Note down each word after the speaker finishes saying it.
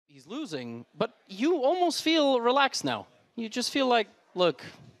he's losing, but you almost feel relaxed now. You just feel like, look,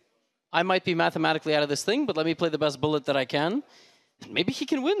 I might be mathematically out of this thing, but let me play the best bullet that I can. Maybe he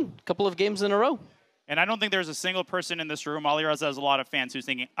can win a couple of games in a row. And I don't think there's a single person in this room, Alireza has a lot of fans who's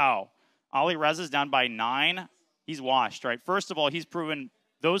thinking, oh, Alireza's down by 9. He's washed, right? First of all, he's proven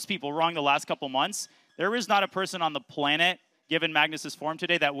those people wrong the last couple months. There is not a person on the planet, given Magnus's form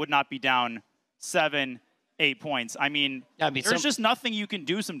today, that would not be down 7, 8 points. I mean there's just nothing you can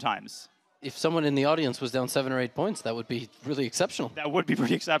do sometimes. If someone in the audience was down 7 or 8 points, that would be really exceptional. That would be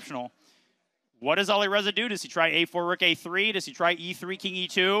pretty exceptional. What does Alireza do? Does he try a4, rook a3? Does he try e3, king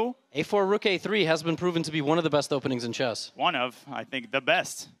e2? a4, rook a3 has been proven to be one of the best openings in chess. One of, I think, the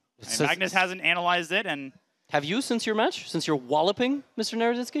best. And Magnus hasn't analyzed it. And have you since your match? Since you're walloping Mr.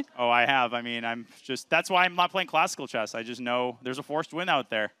 Naroditsky? Oh, I have. I mean, that's why I'm not playing classical chess. I just know there's a forced win out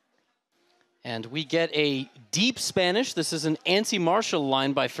there. And we get a deep Spanish. This is an anti-martial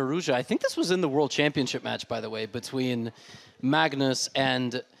line by Firouzja. I think this was in the World Championship match, by the way, between Magnus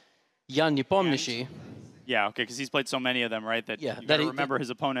and Jan Nepomniachtchi. Yeah, okay, because he's played so many of them, right? That you gotta remember his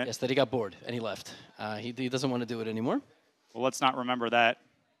opponent. Yes, that he got bored and he left. He doesn't want to do it anymore. Well, let's not remember that.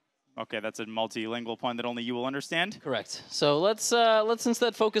 Okay, that's a multilingual point that only you will understand. Correct. So let's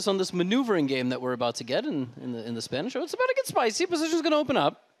instead focus on this maneuvering game that we're about to get in the Spanish. Oh, it's about to get spicy. Position's going to open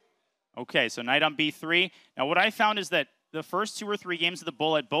up. Okay, so knight on b3. Now, what I found is that the first 2 or 3 games of the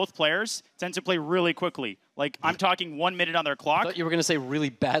bullet, both players tend to play really quickly. Like, I'm talking 1 minute on their clock. I thought you were going to say really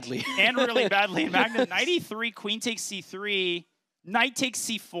badly. And really badly. And Magnus, knight e3, queen takes c3, knight takes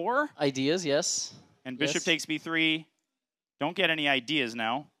c4. Ideas, yes. And bishop takes b3. Don't get any ideas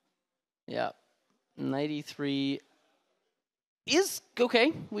now. Yeah. Knight e3 is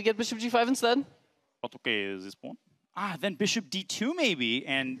okay. We get bishop g5 instead. Okay, is this pawn? Then bishop d2 maybe,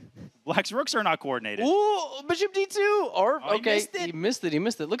 and black's rooks are not coordinated. Ooh, bishop d2. Or okay, he missed it. He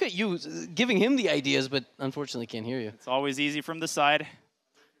missed it. Look at you giving him the ideas, but unfortunately can't hear you. It's always easy from the side.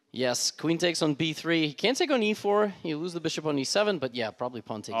 Yes, queen takes on b3. He can't take on e4. You lose the bishop on e7, but yeah, probably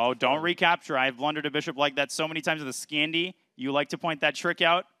pawn takes. Oh, don't recapture. I've blundered a bishop like that so many times with a Scandi. You like to point that trick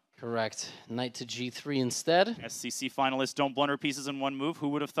out. Correct. Knight to g3 instead. SCC finalists don't blunder pieces in one move. Who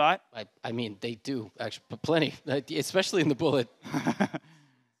would have thought? I mean, they do, actually, but plenty, especially in the bullet.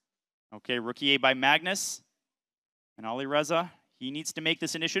 Okay, rook e8 by Magnus. And Alireza, he needs to make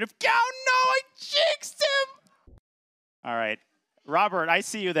this initiative. Oh, no, I jinxed him! All right. Robert, I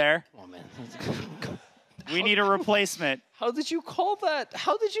see you there. Oh, man. We need a replacement. How did you call that?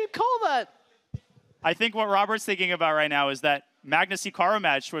 How did you call that? I think what Robert's thinking about right now is that Magnus Hikaru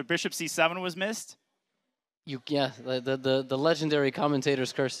match where bishop c7 was missed. Yeah, the legendary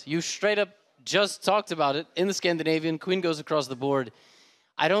commentator's curse. You straight up just talked about it in the Scandinavian. Queen goes across the board.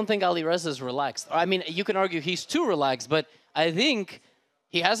 I don't think Alireza is relaxed. I mean, you can argue he's too relaxed, but I think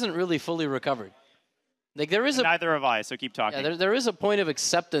he hasn't really fully recovered. Like there is neither have I, so keep talking. Yeah, there is a point of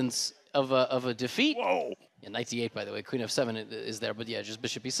acceptance of a defeat. Whoa. Yeah, knight e8, by the way. Queen f7 is there, but yeah, just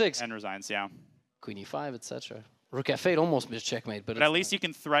bishop e6. And resigns, yeah. Queen e5, etc. Rook f8 almost missed checkmate, but at least you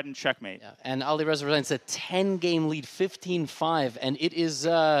can threaten checkmate. Yeah, and Alireza resigns a 10-game lead, 15-5, and it is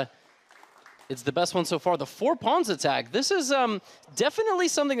it's the best one so far. The 4 pawns attack. This is definitely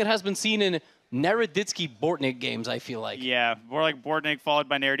something that has been seen in Naroditsky-Bortnik games, I feel like. Yeah, more like Bortnik followed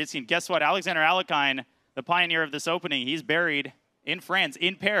by Naroditsky. And guess what? Alexander Alekhine, the pioneer of this opening, he's buried in France,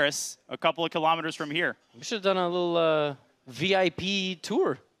 in Paris, a couple of kilometers from here. We should have done a little VIP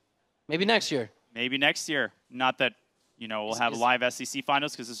tour. Maybe next year. Maybe next year. Not that, you know, we'll have live SCC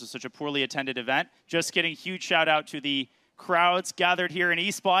finals because this was such a poorly attended event. Just kidding. Huge shout out to the crowds gathered here in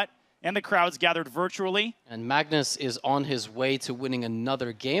eSpot and the crowds gathered virtually. And Magnus is on his way to winning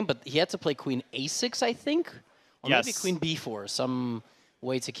another game, but he had to play queen a6, I think? Or maybe queen b4, some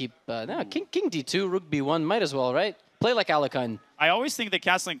way to keep... no, king d2, rook b1, might as well, right? Play like Alekhine. I always think that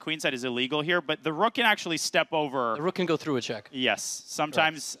castling queenside is illegal here, but the rook can actually step over. The rook can go through a check. Yes.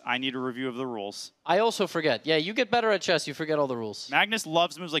 Sometimes I need a review of the rules. I also forget. Yeah, you get better at chess, you forget all the rules. Magnus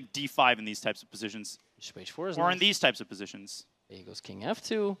loves moves like d5 in these types of positions. Bishop h4 is Or nice. in these types of positions. There goes king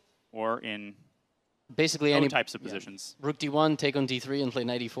f2. Or in basically any types of positions. Rook d1, take on d3 and play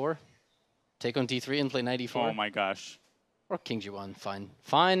knight e4. Take on d3 and play knight e4. Oh my gosh. Or king g1, fine.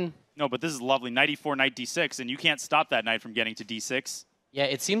 Fine. No, but this is lovely. Knight e4, knight d6, and you can't stop that knight from getting to d6. Yeah,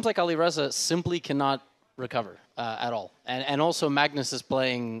 it seems like Alireza simply cannot recover at all. And also Magnus is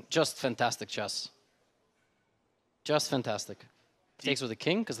playing just fantastic chess. Just fantastic. Takes with the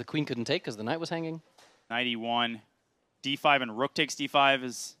king, because the queen couldn't take, because the knight was hanging. Knight e1, d5, and rook takes d5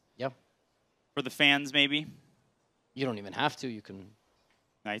 is for the fans, maybe. You don't even have to. You can...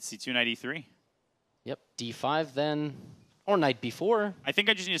 Knight c2, knight e3. Yep, d5 then. Or knight b4. I think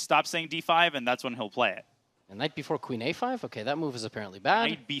I just need to stop saying d5, and that's when he'll play it. And knight before queen a5? Okay, that move is apparently bad.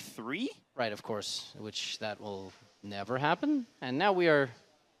 Knight b3? Right, of course, which that will never happen. And now we are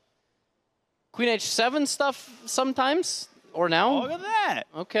queen h7 stuff sometimes, or now. Oh, look at that.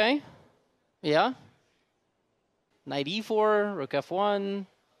 Okay, yeah. Knight e4, rook f1.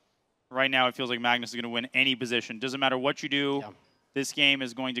 Right now, it feels like Magnus is going to win any position. Doesn't matter what you do. Yeah. This game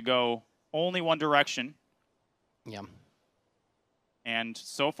is going to go only one direction. Yeah. And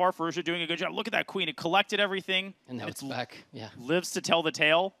so far, Firouzja doing a good job. Look at that queen. It collected everything. And now it's back. Yeah. Lives to tell the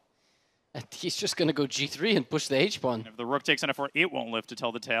tale. And he's just going to go g3 and push the h-pawn. If the rook takes on f4, it won't live to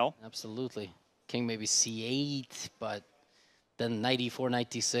tell the tale. Absolutely. King maybe c8, but then knight e4, knight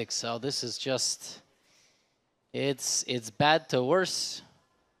d6. So this is just... It's bad to worse.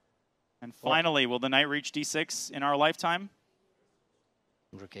 And finally, will the knight reach d6 in our lifetime?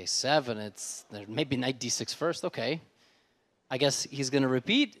 Rook a7. It's maybe knight d6 first. Okay. I guess he's going to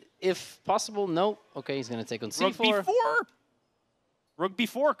repeat if possible. No. Okay, he's going to take on c4. Rook b4. Rook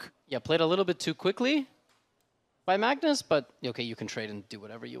b4. Yeah, played a little bit too quickly by Magnus, but okay, you can trade and do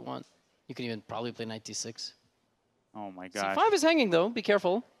whatever you want. You can even probably play knight d6. Oh my god. c5 is hanging though. Be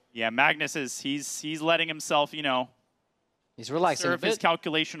careful. Yeah, Magnus is he's letting himself, you know, he's relaxing a serve bit. his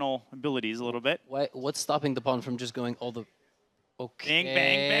calculational abilities a little bit. What's stopping the pawn from just going all the... Okay. Bang,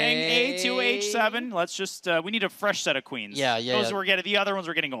 bang, bang. A2, H7. Let's just, we need a fresh set of queens. Yeah. Those we're getting, the other ones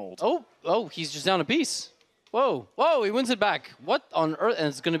are getting old. Oh, he's just down a piece. Whoa, he wins it back. What on earth? And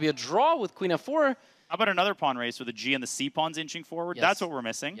it's going to be a draw with queen f4. How about another pawn race with the G and the C pawns inching forward? Yes. That's what we're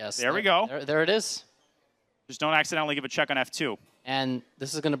missing. Yes. There we go. There it is. Just don't accidentally give a check on f2. And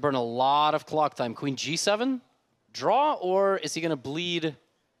this is going to burn a lot of clock time. Queen g7, draw, or is he going to bleed?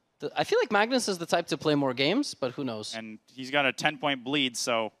 I feel like Magnus is the type to play more games, but who knows? And he's got a 10-point bleed,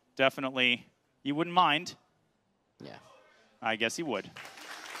 so definitely he wouldn't mind. Yeah. I guess he would.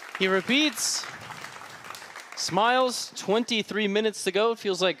 He repeats, smiles, 23 minutes to go. It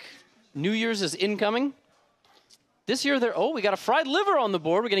feels like New Year's is incoming. This year, we got a fried liver on the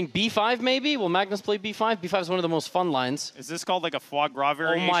board. We're getting b5 maybe. Will Magnus play b5? b5 is one of the most fun lines. Is this called like a foie gras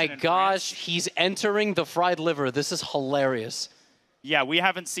variation? Oh my gosh, he's entering the fried liver. This is hilarious. Yeah, we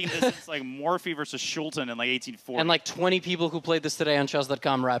haven't seen this since like Morphy versus Schulten in like 1840. And like 20 people who played this today on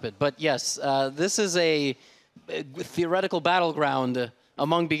chess.com Rapid. But yes, this is a theoretical battleground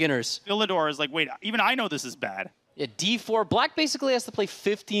among beginners. Philidor is like, wait, even I know this is bad. Yeah, d4. Black basically has to play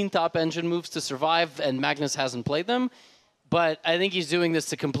 15 top engine moves to survive, and Magnus hasn't played them. But I think he's doing this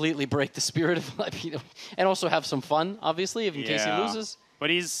to completely break the spirit of life, and also have some fun, obviously, in case he loses.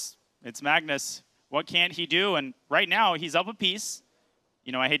 But it's Magnus. What can't he do? And right now, he's up a piece.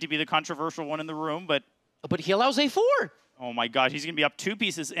 You know, I hate to be the controversial one in the room, but he allows a4. Oh my gosh, he's going to be up 2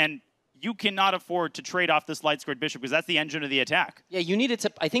 pieces, and you cannot afford to trade off this light squared bishop because that's the engine of the attack. Yeah, you needed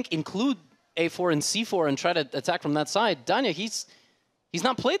to, I think, include a4 and c4 and try to attack from that side. Danya, he's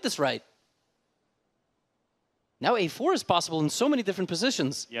not played this right. Now a4 is possible in so many different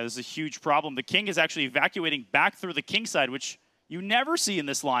positions. Yeah, this is a huge problem. The king is actually evacuating back through the king side, which you never see in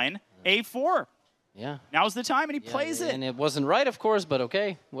this line. a4. Yeah. Now's the time, and he plays it. And it wasn't right, of course, but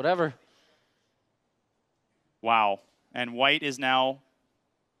okay, whatever. Wow. And white is now...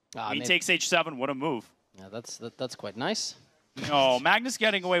 he takes h7. What a move. Yeah, that's quite nice. No, Magnus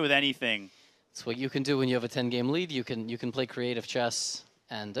getting away with anything. That's what you can do when you have a 10-game lead. You can play creative chess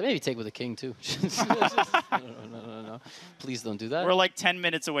and maybe take with a king, too. No. Please don't do that. We're like 10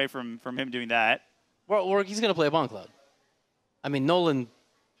 minutes away from him doing that. Or he's going to play a pawn cloud. I mean, Nolan's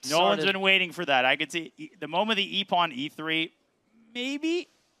been waiting for that. I could see the moment the e-pawn, e3, maybe.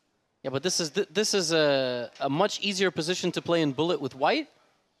 Yeah, but this is a much easier position to play in bullet with white,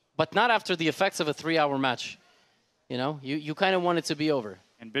 but not after the effects of a 3-hour match. You know, you kind of want it to be over.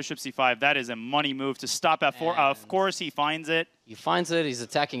 And bishop c5, that is a money move to stop f4. Of course, he finds it. He finds it. He's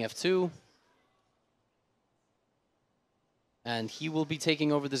attacking f2. And he will be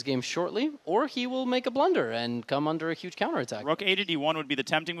taking over this game shortly, or he will make a blunder and come under a huge counterattack. Rook a to d1 would be the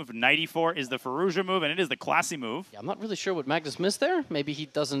tempting move. Knight e4 is the Firouzja move, and it is the classy move. Yeah, I'm not really sure what Magnus missed there. Maybe he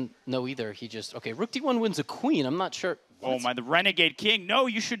doesn't know either. He just, okay, rook d1 wins a queen. I'm not sure. Oh my, the renegade king. No,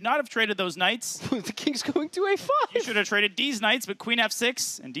 you should not have traded those knights. The king's going to a5. You should have traded D's knights, but queen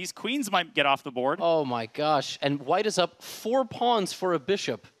f6, and D's queens might get off the board. Oh my gosh. And white is up 4 pawns for a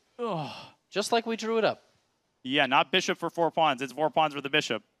bishop. Oh. Just like we drew it up. Yeah, not bishop for 4 pawns. It's 4 pawns for the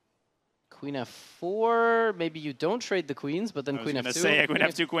bishop. Queen f4. Maybe you don't trade the queens, but then queen f2. I was going to say queen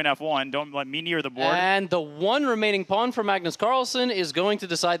f2, queen f1. Don't let me near the board. And the one remaining pawn for Magnus Carlsen is going to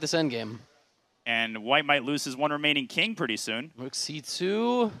decide this endgame. And white might lose his one remaining king pretty soon. Rook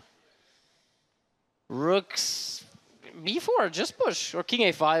c2. Rook B4, just push. Or king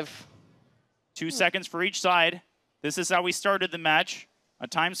A5. 2 seconds for each side. This is how we started the match. A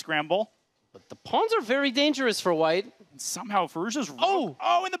time scramble. But the pawns are very dangerous for white. And somehow Firouzja's... Oh,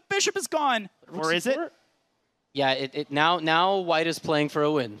 and the bishop is gone. Or is it? Yeah, now white is playing for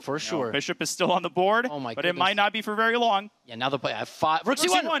a win, for sure. No, bishop is still on the board, oh my but goodness. It might not be for very long. Yeah, now the play F5. Rook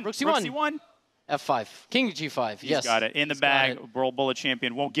C1. Rook C1. F5. King G5. He's got it. In the bag. World Bullet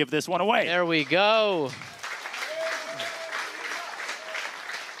Champion won't give this one away. There we go.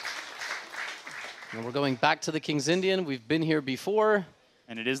 And we're going back to the King's Indian. We've been here before.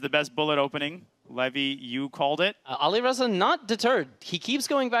 And it is the best bullet opening. Levy, you called it. Alireza not deterred. He keeps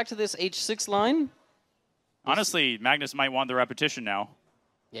going back to this H6 line. Honestly, Magnus might want the repetition now.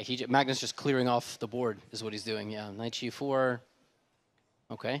 Yeah, Magnus just clearing off the board is what he's doing. Yeah, knight G4.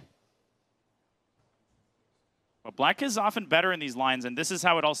 Okay. Well, black is often better in these lines, and this is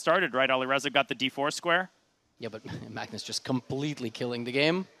how it all started, right? Alireza got the D4 square. Yeah, but Magnus just completely killing the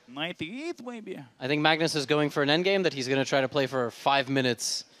game. Knight the 8th, maybe. I think Magnus is going for an endgame that he's going to try to play for 5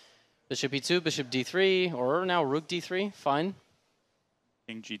 minutes. Bishop E2, Bishop D3, or now Rook D3. Fine.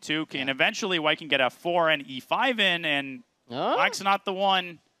 King G2, and eventually white can get F4 and E5 in, and black's not the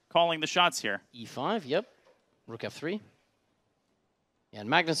one calling the shots here. E5, yep. Rook F3. Yeah, and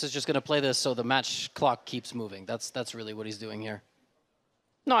Magnus is just going to play this so the match clock keeps moving. That's really what he's doing here.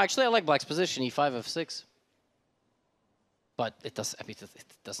 No, actually, I like black's position, E5, F6. But it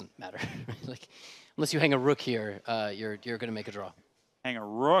doesn't matter. Like, unless you hang a rook here, you're going to make a draw. Hang a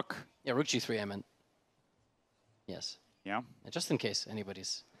rook? Yeah, Rook G3, I meant. Yes. Yeah. Just in case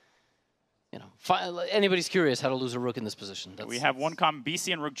anybody's, anybody's curious how to lose a rook in this position. We have one common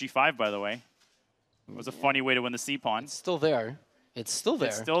BC and Rook G5, by the way. It was a funny way to win the C pawn. It's still there. It's still there.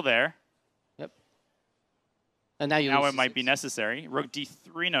 It's still there. Yep. And now now it might be necessary. Rook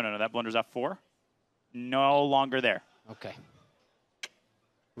D3. No, that blunders F4. No longer there. Okay.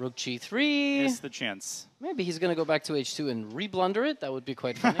 Rook G3. Missed the chance. Maybe he's going to go back to H2 and re-blunder it. That would be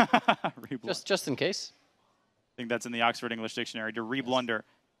quite funny. just in case. I think that's in the Oxford English Dictionary, to re-blunder.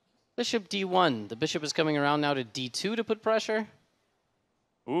 Bishop D1. The bishop is coming around now to D2 to put pressure.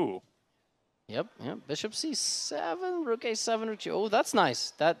 Ooh. Yep. Bishop C7, Rook A7, Rook G. Oh, that's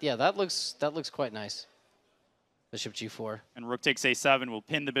nice. That looks quite nice. Bishop G4. And Rook takes A7 will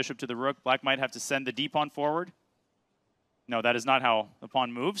pin the bishop to the rook. Black might have to send the D pawn forward. No, that is not how the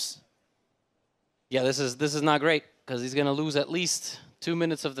pawn moves. Yeah, this is not great because he's going to lose at least 2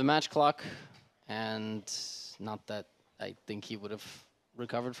 minutes of the match clock, and not that I think he would have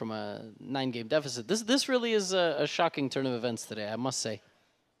recovered from a 9-game deficit. This really is a shocking turn of events today, I must say.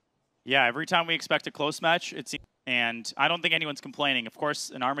 Yeah, every time we expect a close match, it seems, and I don't think anyone's complaining. Of course,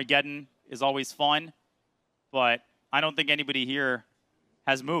 an Armageddon is always fun, but I don't think anybody here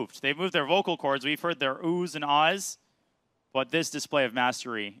has moved. They've moved their vocal cords. We've heard their oohs and ahs, but this display of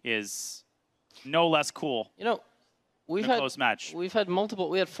mastery is no less cool. We've had close match. We had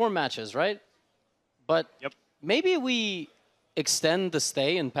 4 matches, right? But maybe we extend the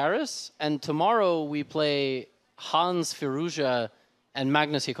stay in Paris, and tomorrow we play Hans Firouzja and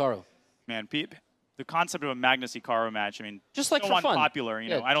Magnus Hikaru. Man, the concept of a Magnus Hikaru match, I mean, just like so for fun. Unpopular,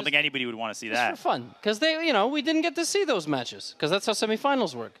 I don't think anybody would want to see that. Just for fun, because we didn't get to see those matches, because that's how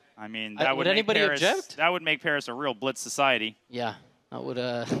semifinals work. I mean, that would anybody Paris, object? That would make Paris a real blitz society. Yeah, that would.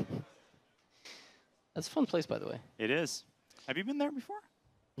 That's a fun place, by the way. It is. Have you been there before?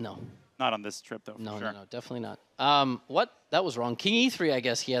 No. Not on this trip, though. No, sure. no, definitely not. What? That was wrong. King E3, I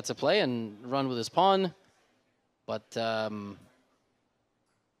guess he had to play and run with his pawn, but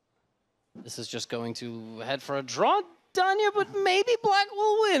this is just going to head for a draw, Danya, but maybe black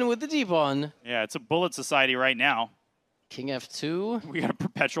will win with the D-pawn. Yeah, it's a bullet society right now. King F2. We got a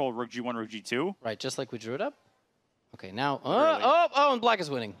perpetual Rook G1, Rook G2. Right, just like we drew it up. Okay, now, and black is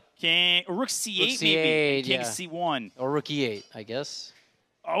winning. Rook C8, Rook C8 maybe. King yeah. C1. Or Rook E8, I guess.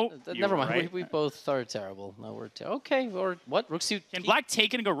 Oh, never mind. Right. We both are terrible. No, we're okay. Or what? Rook C. Can black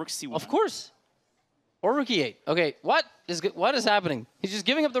take it and go Rook C1? Of course. Or Rook E8. Okay, what is happening? He's just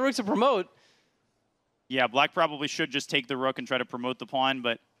giving up the rook to promote. Yeah, black probably should just take the rook and try to promote the pawn,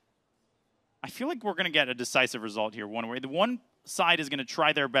 but I feel like we're going to get a decisive result here one way. The one side is going to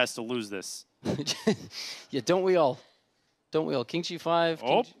try their best to lose this. Yeah, don't we all? Don't we all? King G5.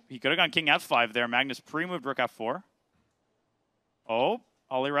 Oh, he could have gone King F5 there. Magnus pre-moved Rook F4. Oh,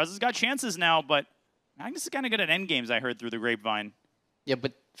 Alireza's got chances now, but Magnus is kind of good at endgames, I heard through the grapevine. Yeah,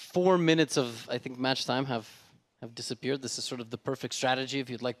 but 4 minutes of, I think, match time have disappeared. This is sort of the perfect strategy if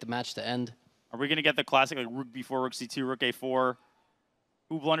you'd like the match to end. Are we going to get the classic, like Rook B4, Rook C2, Rook A4?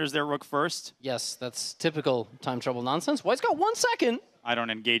 Who blunders their rook first? Yes, that's typical time trouble nonsense. White's got 1 second. I don't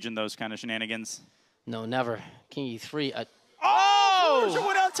engage in those kind of shenanigans. No, never. King E3. Oh! Firouzja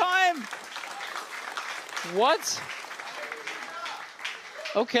went on time! What?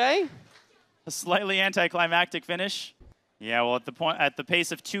 Okay. A slightly anticlimactic finish. Yeah, well, at the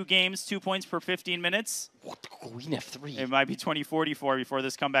pace of 2 games, 2 points per 15 minutes. What? Queen F3. It might be 2044 before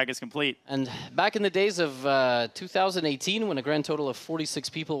this comeback is complete. And back in the days of 2018, when a grand total of 46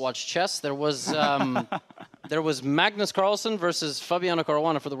 people watched chess, there was there was Magnus Carlsen versus Fabiano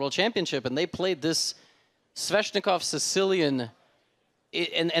Caruana for the World Championship, and they played this Sveshnikov Sicilian,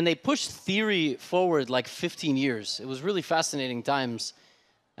 and they pushed theory forward like 15 years. It was really fascinating times.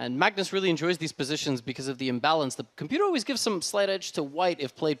 And Magnus really enjoys these positions because of the imbalance. The computer always gives some slight edge to white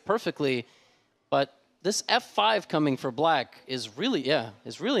if played perfectly, but this F5 coming for black is really,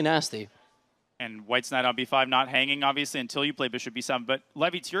 is really nasty. And white's knight on B5 not hanging, obviously, until you play bishop B7. But,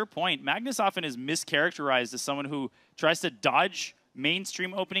 Levy, to your point, Magnus often is mischaracterized as someone who tries to dodge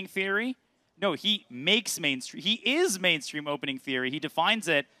mainstream opening theory. No, he makes mainstream. He is mainstream opening theory. He defines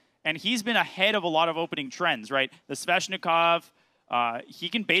it, and he's been ahead of a lot of opening trends, right? The Sveshnikov, he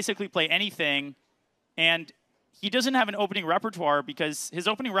can basically play anything, and he doesn't have an opening repertoire because his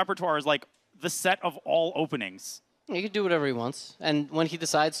opening repertoire is like the set of all openings. He can do whatever he wants. And when he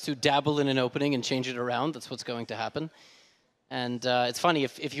decides to dabble in an opening and change it around, that's what's going to happen. And it's funny,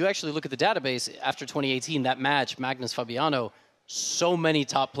 if you actually look at the database, after 2018, that match, Magnus-Fabiano, so many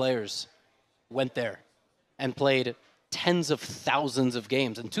top players went there and played tens of thousands of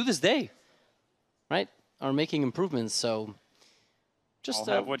games. And to this day, right, are making improvements. So just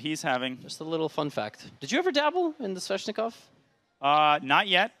I'll have what he's having. Just a little fun fact. Did you ever dabble in the Sveshnikov? Not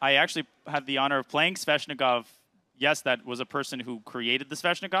yet. I actually had the honor of playing Sveshnikov. Yes, that was a person who created the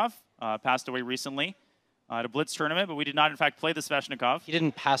Sveshnikov, passed away recently at a Blitz tournament, but we did not, in fact, play the Sveshnikov. He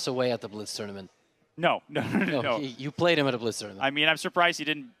didn't pass away at the Blitz tournament. No. You played him at a Blitz tournament. I mean, I'm surprised he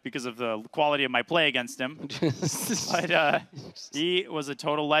didn't because of the quality of my play against him. But he was a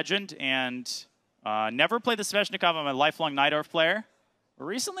total legend, and never played the Sveshnikov. I'm a lifelong Najdorf player. But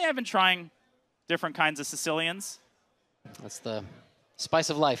recently, I've been trying different kinds of Sicilians. That's the spice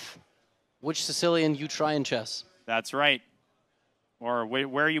of life. Which Sicilian you try in chess. That's right. Or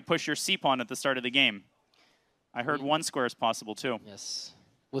where you push your c-pawn at the start of the game. I heard one square is possible, too. Yes.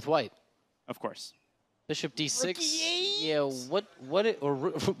 With white. Of course. Bishop d6. Yeah,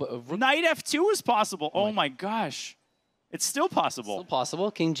 Knight f2 is possible. Oh, my gosh. It's still possible. Still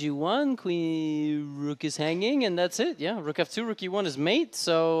possible. King g1, queen, rook is hanging, and that's it. Yeah, rook f2, rook e1 is mate,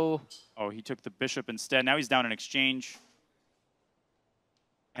 so... Oh, he took the bishop instead. Now he's down in exchange.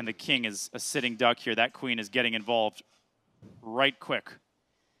 And the king is a sitting duck here. That queen is getting involved right quick.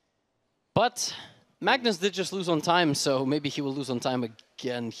 But Magnus did just lose on time, so maybe he will lose on time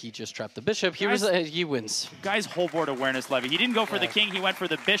again. He just trapped the bishop. He wins. Guy's whole board awareness, Levy. He didn't go for the king. He went for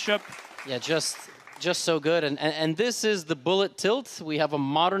the bishop. Yeah, just so good. And this is the bullet tilt. We have a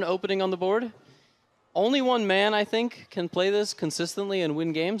modern opening on the board. Only one man, I think, can play this consistently and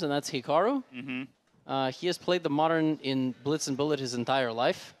win games, and that's Hikaru. He has played the modern in Blitz and Bullet his entire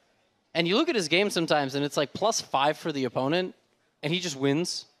life. And you look at his game sometimes, and it's like +5 for the opponent, and he just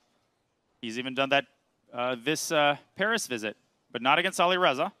wins. He's even done that this Paris visit, but not against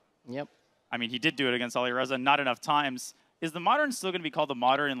Alireza. Yep. I mean, he did do it against Alireza, not enough times. Is the modern still going to be called the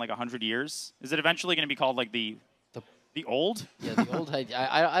modern in like 100 years? Is it eventually going to be called like the old? Yeah, the old.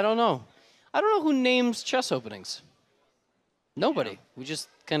 I don't know. I don't know who names chess openings. Nobody. Yeah. We just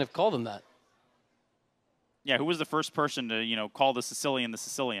kind of call them that. Yeah, who was the first person to, call the Sicilian?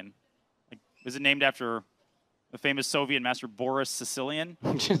 Like, was it named after the famous Soviet master Boris Sicilian?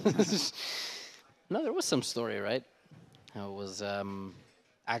 No, there was some story, right? It was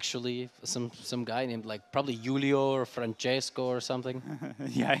actually some guy named like probably Giulio or Francesco or something.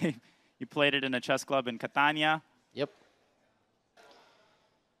 Yeah, he played it in a chess club in Catania. Yep.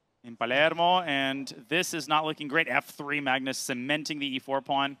 In Palermo, and this is not looking great. F3, Magnus cementing the E4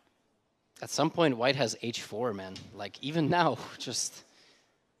 pawn. At some point, white has H4, man. Like, even now, just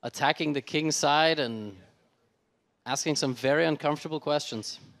attacking the king side and asking some very uncomfortable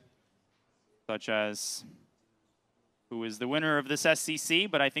questions. Such as, who is the winner of this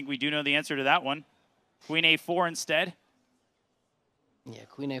SCC? But I think we do know the answer to that one. Queen A4 instead. Yeah,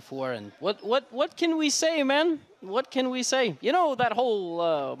 Queen A4, and what can we say, man? What can we say? You know that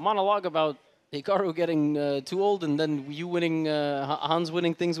whole monologue about Hikaru getting too old, and then you winning, Hans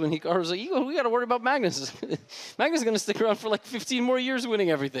winning things when Hikaru's like, we got to worry about Magnus. Magnus is going to stick around for like 15 more years winning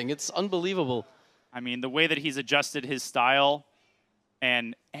everything. It's unbelievable. I mean, the way that he's adjusted his style,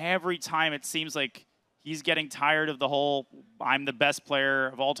 and every time it seems like he's getting tired of the whole I'm the best player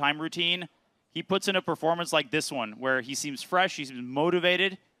of all time routine. He puts in a performance like this one, where he seems fresh, he seems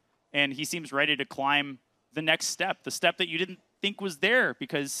motivated, and he seems ready to climb the next step, the step that you didn't think was there,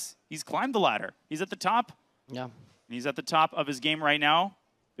 because he's climbed the ladder. He's at the top. Yeah. And he's at the top of his game right now.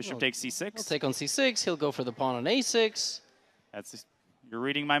 Bishop takes c6. He'll take on c6. He'll go for the pawn on a6. That's you're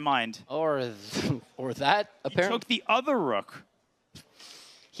reading my mind. Or that, apparently. He took the other rook.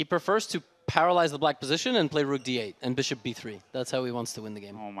 He prefers to paralyze the black position and play rook d8 and bishop b3. That's how he wants to win the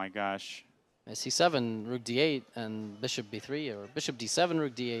game. Oh my gosh. c7, rook d8, and bishop b3, or bishop d7,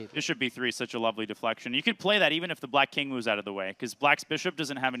 rook d8. Bishop b3 is such a lovely deflection. You could play that even if the black king moves out of the way, because black's bishop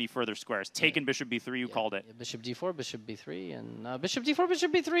doesn't have any further squares. Taken bishop b3, you called it. Yeah, bishop d4, bishop b3, and bishop d4,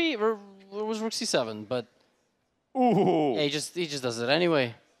 bishop b3, or was rook c7, but ooh. yeah, he just does it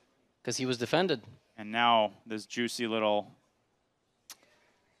anyway, because he was defended. And now this juicy little...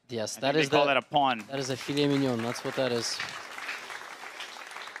 Yes, they call that a pawn. That is a filet mignon. That's what that is.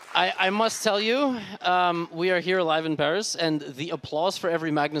 I must tell you, we are here live in Paris, and the applause for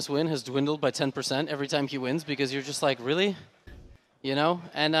every Magnus win has dwindled by 10% every time he wins, because you're just like, really? You know?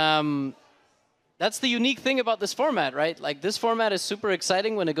 And that's the unique thing about this format, right? Like, this format is super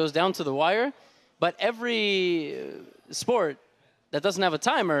exciting when it goes down to the wire, but every sport that doesn't have a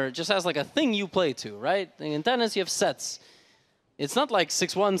timer just has like a thing you play to, right? In tennis, you have sets. It's not like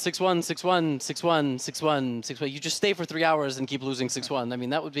 6-1, 6-1, 6-1, 6-1, 6-1, 6-1. You just stay for 3 hours and keep losing 6-1. I mean,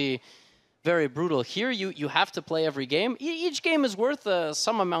 that would be very brutal. Here, you have to play every game. Each game is worth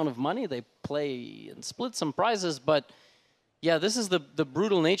some amount of money. They play and split some prizes. But, yeah, this is the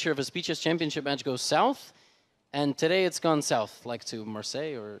brutal nature of a Speed Chess Championship match goes south. And today it's gone south, like to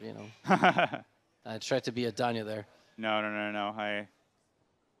Marseille or, you know. I tried to be a Danya there. No.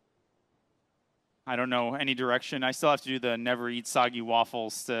 I don't know any direction. I still have to do the never eat soggy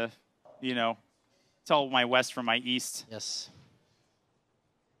waffles to, you know, tell my west from my east. Yes.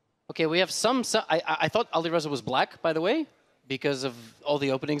 Okay, we have some I thought Alireza was black, by the way, because of all the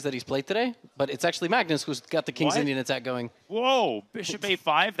openings that he's played today. But it's actually Magnus who's got the King's Indian attack going. Whoa, bishop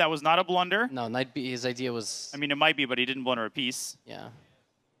a5. That was not a blunder. No, knight b. His idea was... I mean, it might be, but he didn't blunder a piece. Yeah.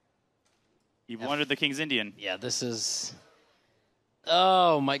 He blundered the King's Indian. Yeah, this is...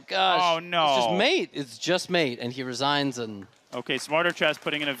 Oh my gosh. Oh no. It's just mate. It's just mate. And he resigns and... Okay, Smarter Chess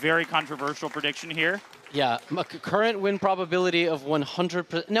putting in a very controversial prediction here. Yeah, current win probability of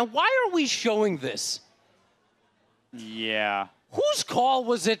 100%. Now, why are we showing this? Yeah. Whose call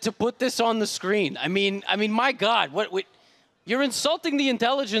was it to put this on the screen? I mean, my God, what you're insulting the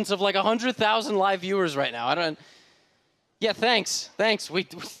intelligence of like 100,000 live viewers right now. I don't... Yeah, thanks. We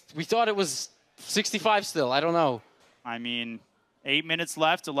thought it was 65 still. I don't know. I mean... 8 minutes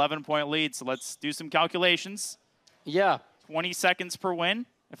left, 11-point lead, so let's do some calculations. Yeah. 20 seconds per win.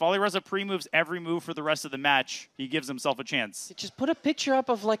 If Alireza pre-moves every move for the rest of the match, he gives himself a chance. Just put a picture up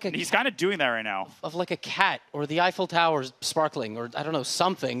of like a... And he's kind of doing that right now. Of like a cat or the Eiffel Tower sparkling or, I don't know,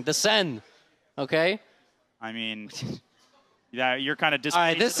 something. The Seine, okay? I mean, yeah, you're kind of All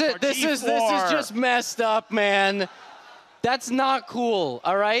right, this is just messed up, man. That's not cool,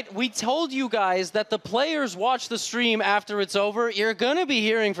 all right? We told you guys that the players watch the stream after it's over. You're going to be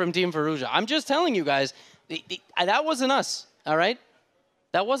hearing from Team Firouzja. I'm just telling you guys, that wasn't us, all right?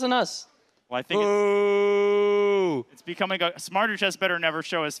 That wasn't us. Well, I think it's becoming a... Smarter Chess better never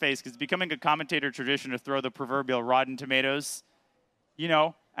show his face, because it's becoming a commentator tradition to throw the proverbial rotten tomatoes, you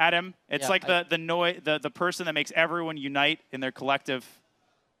know, at him. It's like the person that makes everyone unite in their collective...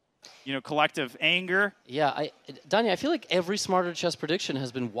 You know, collective anger. Yeah, Danya, I feel like every Smarter Chess prediction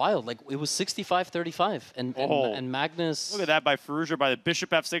has been wild. Like, it was 65-35, and Magnus... Look at that by Firouzja, by the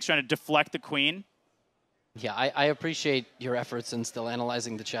bishop f6, trying to deflect the queen. Yeah, I appreciate your efforts in still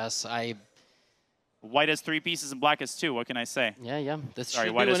analyzing the chess. White has 3 pieces and black has 2. What can I say? Yeah. This Sorry,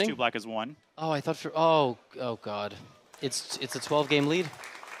 should white be has winning. 2, black has 1. Oh, I thought for... Oh, God. It's a 12-game lead.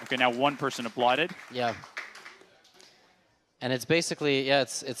 Okay, now one person applauded. Yeah. And it's basically, yeah,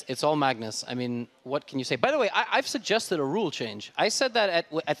 it's all Magnus. I mean, what can you say? By the way, I've suggested a rule change. I said that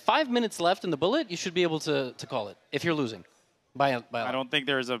at 5 minutes left in the bullet, you should be able to call it if you're losing. I don't think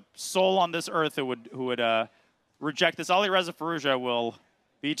there's a soul on this earth who would reject this. Alireza Firouzja will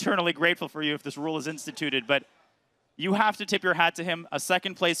be eternally grateful for you if this rule is instituted. But you have to tip your hat to him. A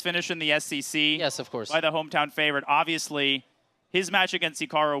second-place finish in the SCC. Yes, of course. By the hometown favorite. Obviously, his match against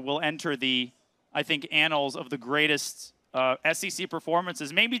Hikaru will enter the, I think, annals of the greatest... SCC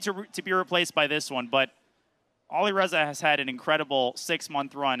performances, maybe to be replaced by this one, but Alireza has had an incredible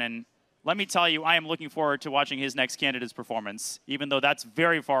 6-month run, and let me tell you, I am looking forward to watching his next candidate's performance, even though that's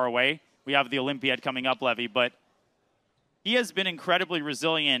very far away. We have the Olympiad coming up, Levy, but he has been incredibly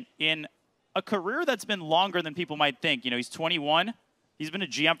resilient in a career that's been longer than people might think. You know, he's 21. He's been a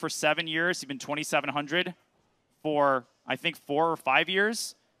GM for 7 years. He's been 2,700 for, I think, 4 or 5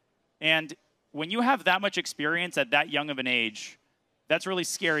 years. And when you have that much experience at that young of an age, that's really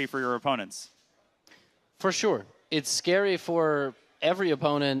scary for your opponents. For sure. It's scary for every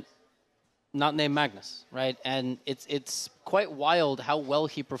opponent not named Magnus, right? And it's quite wild how well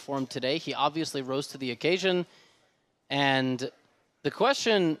he performed today. He obviously rose to the occasion. And the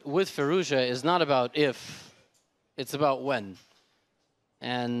question with Firouzja is not about if, it's about when.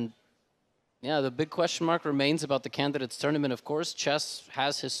 And yeah, the big question mark remains about the candidates tournament, of course. Chess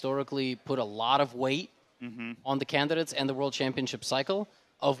has historically put a lot of weight on the candidates and the World Championship cycle,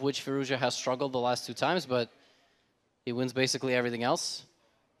 of which Firouzja has struggled the last 2 times, but he wins basically everything else.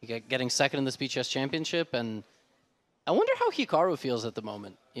 Getting second in the Speed Chess Championship, and I wonder how Hikaru feels at the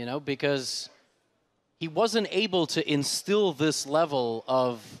moment, you know, because he wasn't able to instill this level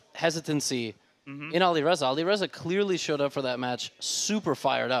of hesitancy in Alireza. Alireza clearly showed up for that match super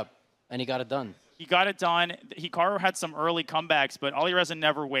fired up, and he got it done. He got it done. Hikaru had some early comebacks, but Alireza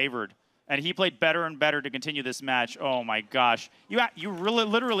never wavered. And he played better and better to continue this match. Oh, my gosh. You really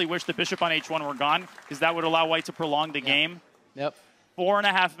literally wish the bishop on h1 were gone, because that would allow white to prolong the game. Yep.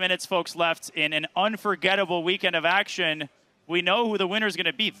 4.5 minutes, folks, left in an unforgettable weekend of action. We know who the winner is going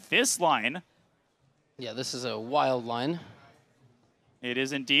to be. This line. Yeah, this is a wild line. It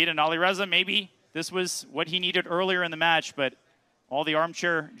is indeed. And Alireza, maybe this was what he needed earlier in the match, but all the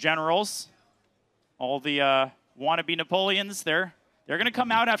armchair generals, all the wannabe Napoleons, they're going to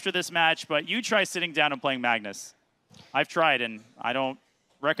come out after this match, but you try sitting down and playing Magnus. I've tried, and I don't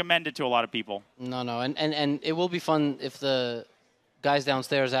recommend it to a lot of people. No, and it will be fun if the guys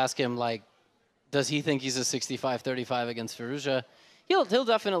downstairs ask him, like, does he think he's a 65-35 against Firouzja? He'll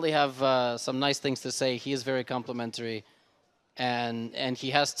definitely have some nice things to say. He is very complimentary, and he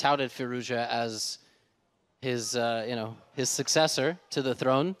has touted Firouzja as his his successor to the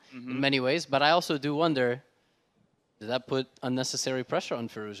throne in many ways. But I also do wonder, did that put unnecessary pressure on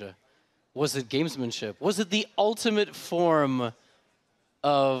Firouzja? Was it gamesmanship? Was it the ultimate form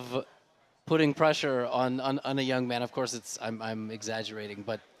of putting pressure on a young man? Of course, I'm exaggerating,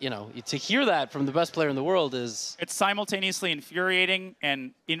 but you know, to hear that from the best player in the world is... It's simultaneously infuriating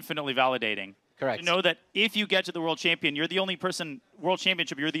and infinitely validating. Correct. To know that if you get to the world champion, you're the only person, world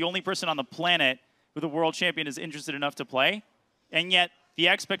championship, you're the only person on the planet who the world champion is interested enough to play. And yet the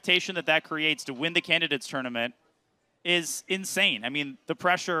expectation that that creates to win the candidates tournament is insane. I mean, the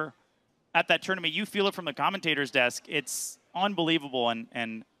pressure at that tournament, you feel it from the commentator's desk. It's unbelievable.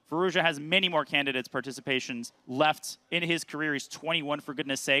 And Firouzja has many more candidates participations left in his career. He's 21, for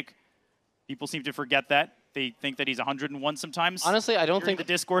goodness sake. People seem to forget that. They think that he's 101 sometimes. Honestly, I don't think the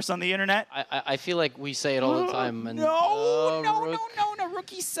discourse on the internet. I feel like we say it all the time. And No.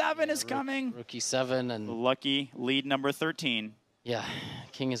 Rookie 7 is coming. Rookie 7 and lucky lead number 13. Yeah,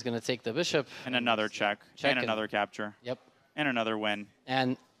 King is going to take the bishop. And another check. And another capture. Yep. And another win.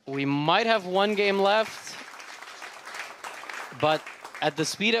 And we might have 1 game left, but at the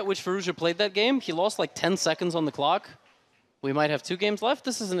speed at which Firouzja played that game, he lost like 10 seconds on the clock. We might have 2 games left.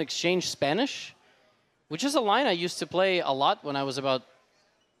 This is an exchange Spanish, which is a line I used to play a lot when I was about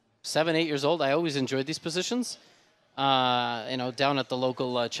 7, 8 years old. I always enjoyed these positions, you know, down at the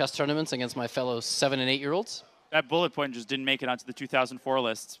local chess tournaments against my fellow 7 and 8-year-olds. That bullet point just didn't make it onto the 2004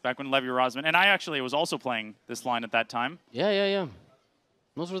 lists back when Levy Rosman, and I actually was also playing this line at that time. Yeah.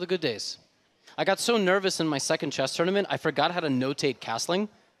 Those were the good days. I got so nervous in my second chess tournament, I forgot how to notate castling.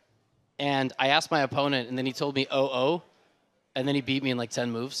 And I asked my opponent, and then he told me 0-0, and then he beat me in like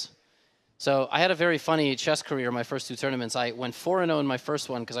 10 moves. So I had a very funny chess career my first 2 tournaments. I went 4-0 in my first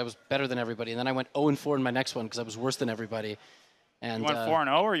one because I was better than everybody, and then I went 0-4 in my next one because I was worse than everybody. And you went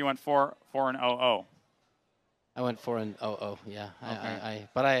 4-0, or you went 4-0-0? I went 4-0-0, yeah. Okay.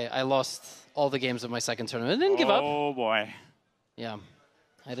 But I lost all the games of my second tournament. I didn't give up. Oh, boy. Yeah.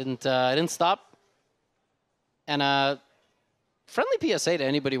 I didn't stop. And friendly PSA to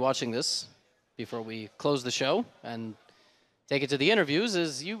anybody watching this before we close the show and take it to the interviews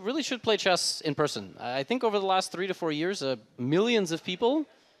is you really should play chess in person. I think over the last 3 to 4 years, millions of people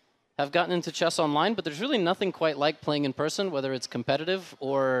have gotten into chess online, but there's really nothing quite like playing in person, whether it's competitive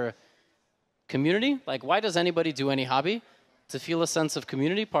or community. Like, why does anybody do any hobby? To feel a sense of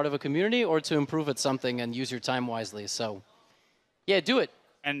community, part of a community, or to improve at something and use your time wisely. So, yeah, do it.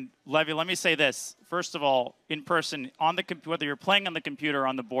 And Levy, let me say this. First of all, in person, on the whether you're playing on the computer or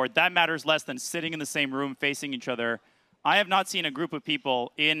on the board, that matters less than sitting in the same room facing each other. I have not seen a group of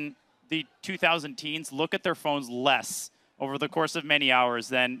people in the 2000 teens look at their phones less over the course of many hours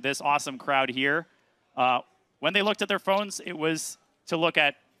than this awesome crowd here. When they looked at their phones, it was to look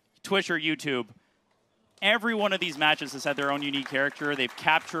at Twitch or YouTube. Every one of these matches has had their own unique character. They've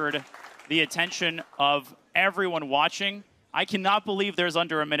captured the attention of everyone watching. I cannot believe there's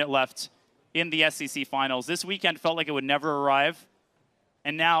under a minute left in the SCC finals. This weekend felt like it would never arrive,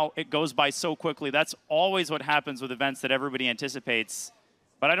 and now it goes by so quickly. That's always what happens with events that everybody anticipates.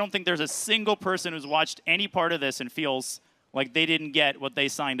 But I don't think there's a single person who's watched any part of this and feels like they didn't get what they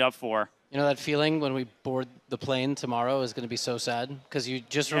signed up for. You know that feeling when we board the plane tomorrow is going to be so sad? Because you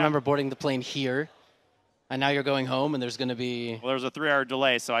just remember boarding the plane here, and now you're going home, and there's going to be... Well, there's a 3-hour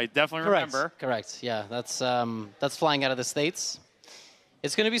delay, so I definitely remember. Correct, yeah. That's flying out of the States.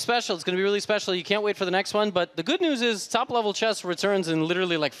 It's going to be special. It's going to be really special. You can't wait for the next one. But the good news is top-level chess returns in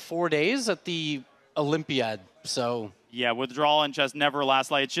literally like 4 days at the Olympiad. So... Yeah, withdrawal in chess never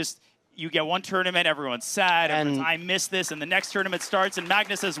lasts. Like, it's just, you get one tournament, everyone's sad, I miss this, and the next tournament starts, and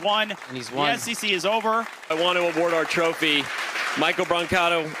Magnus has won. And he's won. The SCC is over. I want to award our trophy. Michael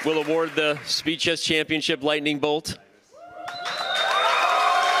Brancato will award the Speed Chess Championship Lightning Bolt.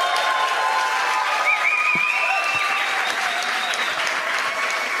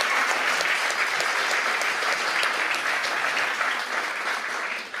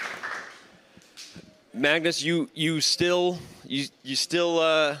 Magnus, you still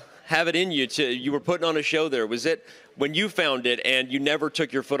have it in you. You were putting on a show there. Was it when you found it and you never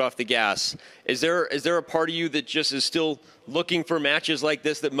took your foot off the gas? Is there a part of you that just is still looking for matches like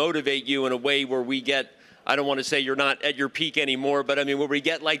this that motivate you in a way where we get? I don't want to say you're not at your peak anymore, but I mean where we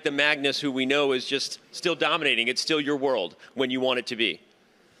get like the Magnus who we know is just still dominating. It's still your world when you want it to be.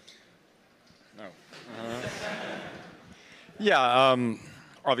 No. Yeah.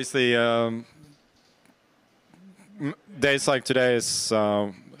 Obviously. Days like today is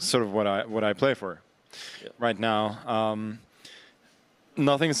sort of what I play for right now.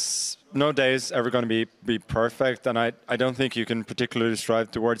 No day is ever going to be perfect, and I don't think you can particularly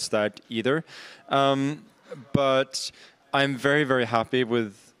strive towards that either. But I'm very, very happy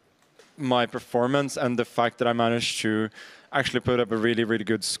with my performance and the fact that I managed to actually put up a really, really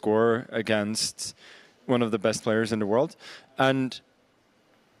good score against one of the best players in the world. And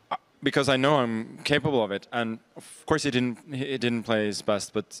because I know I'm capable of it, and of course he didn't play his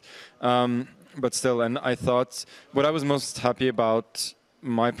best, but still. And I thought what I was most happy about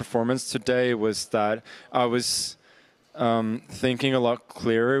my performance today was that I was thinking a lot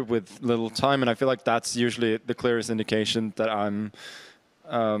clearer with little time, and I feel like that's usually the clearest indication that I'm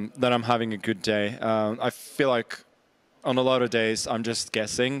having a good day. I feel like on a lot of days I'm just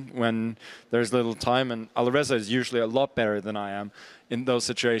guessing when there's little time, and Alireza is usually a lot better than I am in those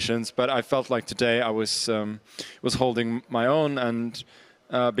situations, but I felt like today I was holding my own, and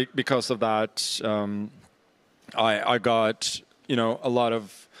because of that, I got a lot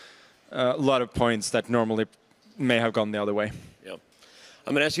of points that normally may have gone the other way. Yeah,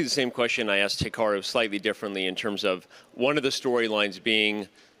 I'm going to ask you the same question I asked Hikaru slightly differently in terms of one of the storylines being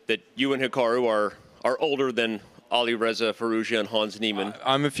that you and Hikaru are older than Alireza, Firouzja, and Hans Niemann.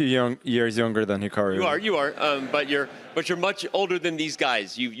 I'm a few years younger than Hikaru. You are, but you're much older than these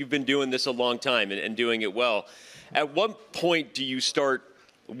guys. You've been doing this a long time and doing it well. At what point do you start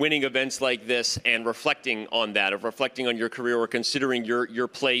winning events like this and reflecting on that, of reflecting on your career, or considering your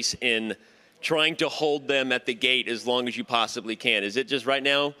place in trying to hold them at the gate as long as you possibly can? Is it just right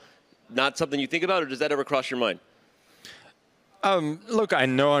now not something you think about, or does that ever cross your mind? Look, I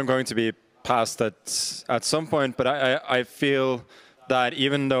know I'm going to be past that at some point, but I feel that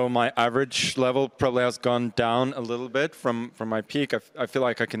even though my average level probably has gone down a little bit from my peak, I feel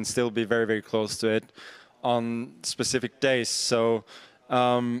like I can still be very, very close to it on specific days. So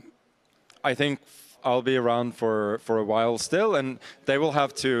I think I'll be around for a while still, and they will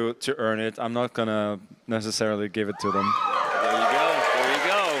have to earn it. I'm not going to necessarily give it to them. There you go. There you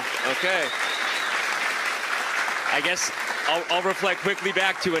go. Okay. I guess I'll reflect quickly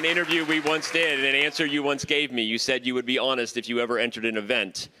back to an interview we once did and an answer you once gave me. You said you would be honest if you ever entered an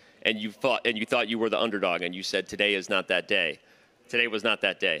event and you thought you were the underdog, and you said today is not that day. Today was not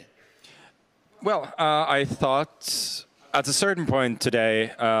that day. Well, I thought at a certain point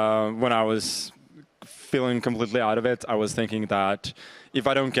today, when I was feeling completely out of it, I was thinking that if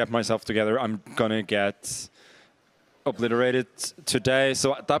I don't get myself together, I'm gonna get obliterated today.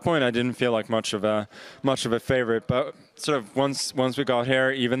 So at that point, I didn't feel like much of a favorite. But sort of once we got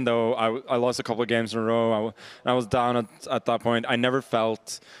here, even though I lost a couple of games in a row, I was down at that point. I never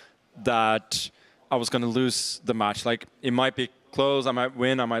felt that I was going to lose the match. Like, it might be close, I might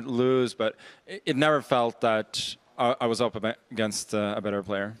win, I might lose, but it never felt that I was up against a better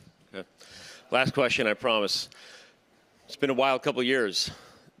player. Okay. Last question, I promise. It's been a wild couple of years.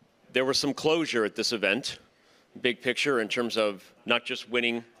 There was some closure at this event. Big picture in terms of not just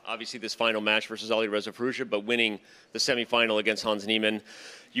winning, obviously, this final match versus Alireza Firouzja, but winning the semifinal against Hans Niemann.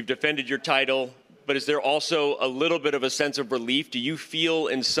 You've defended your title, but is there also a little bit of a sense of relief? Do you feel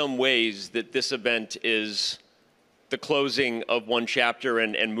in some ways that this event is the closing of one chapter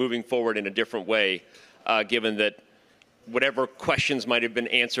and moving forward in a different way, given that whatever questions might have been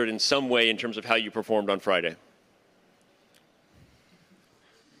answered in some way in terms of how you performed on Friday?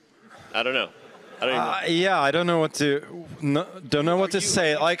 I don't know. I don't even know. Yeah, I don't know what to what to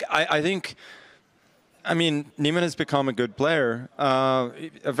say. Like I think, I mean, Niemann has become a good player, a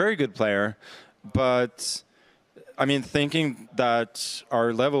very good player, but I mean, thinking that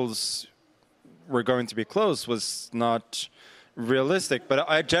our levels were going to be close was not realistic. But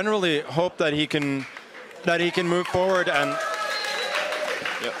I generally hope that he can move forward and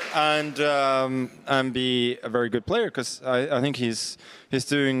be a very good player, because I think he's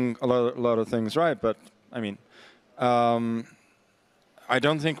doing a lot of things right. But I mean, I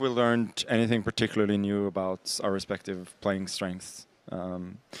don't think we learned anything particularly new about our respective playing strengths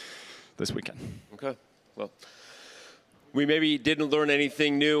this weekend. Okay, well, we maybe didn't learn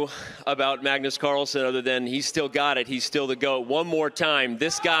anything new about Magnus Carlsen other than he's still got it. He's still the GOAT. One more time,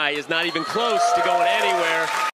 this guy is not even close to going anywhere.